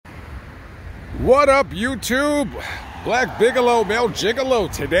What up, YouTube? Black Bigelow, Male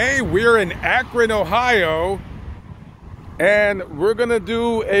Gigolo. Today we're in Akron, Ohio, and we're gonna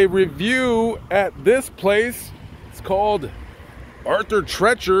do a review at this place. It's called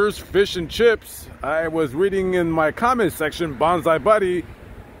Treachers Fish and Chips. I was reading in my comment section, Bonsai Buddy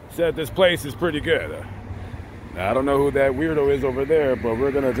said this place is pretty good. Now, I don't know who that weirdo is over there, but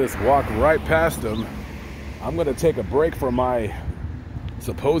we're gonna just walk right past him. I'm gonna take a break from my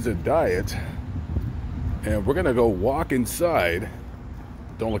supposed diet, and we're gonna go walk inside.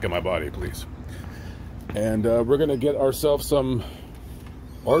 Don't look at my body, please. And we're gonna get ourselves some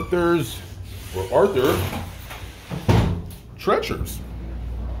Arthur Treachers.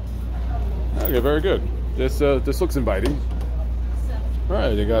 Okay, very good. This looks inviting. All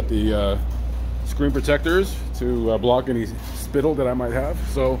right, they got the screen protectors to block any spittle that I might have.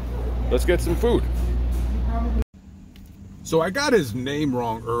 So let's get some food. So I got his name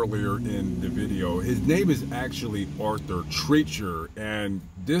wrong earlier in the video. His name is actually Arthur Treacher, and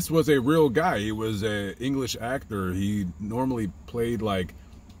this was a real guy. He was an English actor. He normally played like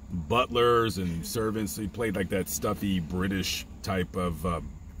butlers and servants. He played like that stuffy British type of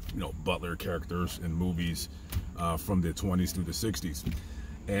butler characters in movies from the 20s through the 60s.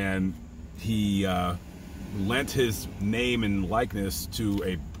 And he lent his name and likeness to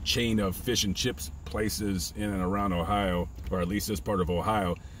a chain of fish and chips places in and around Ohio, or at least this part of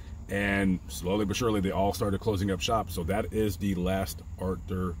Ohio, and slowly but surely they all started closing up shop. So that is the last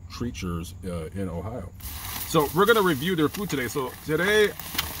Arthur Treachers in Ohio. So we're gonna review their food today. So today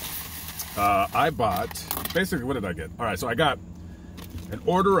I bought, basically, what did I get? All right, so I got an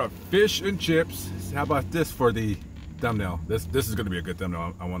order of fish and chips. How about this for the thumbnail? This is gonna be a good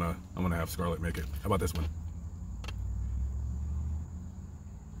thumbnail. I wanna have Scarlett make it. How about this one?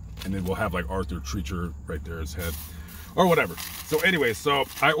 And then we'll have like Arthur Treacher right there, his head, or whatever. So anyway, so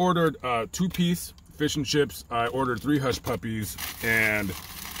I ordered 2-piece fish and chips. I ordered 3 hush puppies, and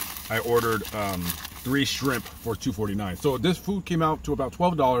I ordered 3 shrimp for $2.49. So this food came out to about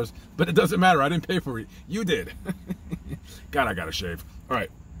 $12, but it doesn't matter. I didn't pay for it. You did. God, I gotta shave. All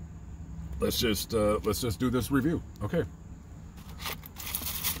right, let's just do this review. Okay.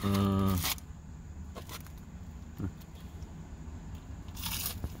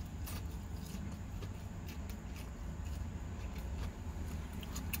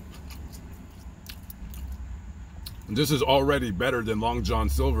 This is already better than Long John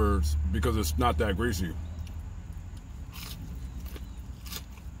Silver's because it's not that greasy.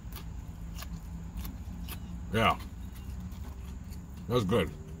 Yeah, that's good.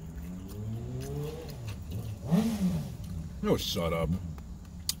 No, shut up.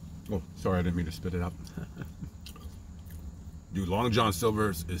 Oh, sorry, I didn't mean to spit it out. Dude, Long John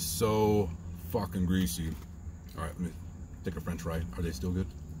Silver's is so fucking greasy. All right, let me take a French fry. Are they still good?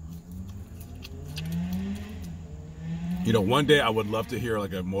 You know, one day I would love to hear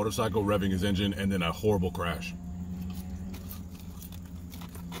like a motorcycle revving his engine and then a horrible crash.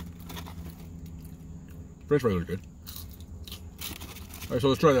 French fries are good. All right, so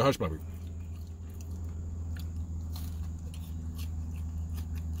let's try the hush puppy.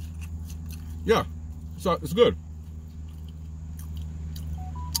 Yeah, so it's good.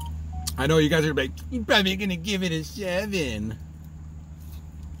 I know you guys are like, you're probably gonna give it a 7.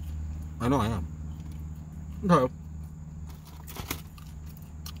 I know I am. Okay.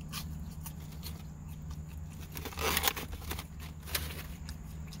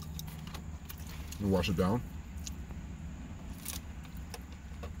 Wash it down.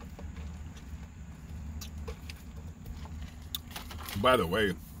 By the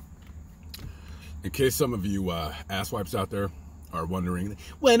way, in case some of you asswipes out there are wondering,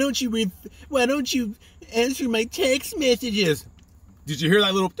 why don't you answer my text messages? Did you hear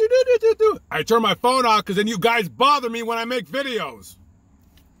that little doo-doo-doo-doo-doo? I turn my phone off because then you guys bother me when I make videos.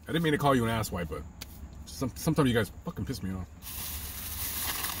 I didn't mean to call you an asswipe, but sometimes you guys fucking piss me off.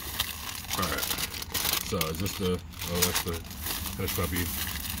 All right. So is this the, oh, that's the hush puppy.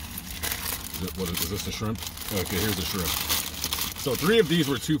 Is this the shrimp? Okay, here's the shrimp. So 3 of these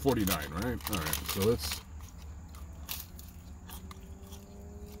were $2.49, right? All right, so let's,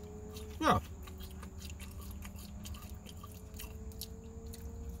 yeah.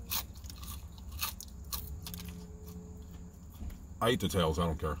 I eat the tails, I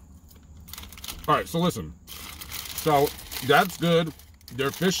don't care. All right, so listen. So that's good. Their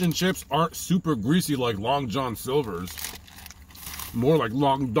fish and chips aren't super greasy like Long John Silver's. More like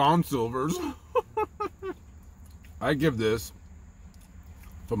Long Don Silver's. I give this,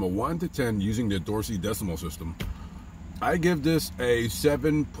 from a 1 to 10 using the Dorsey decimal system, I give this a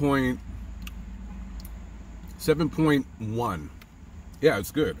 7.1. Yeah,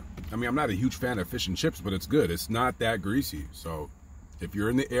 it's good. I mean, I'm not a huge fan of fish and chips, but it's good. It's not that greasy. So if you're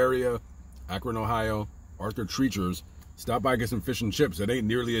in the area, Akron, Ohio, Arthur Treachers, stop by, get some fish and chips. It ain't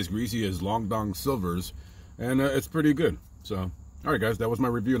nearly as greasy as Long Dong Silver's, and it's pretty good. So, all right, guys, that was my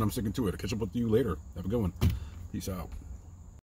review, and I'm sticking to it. I'll catch up with you later. Have a good one. Peace out.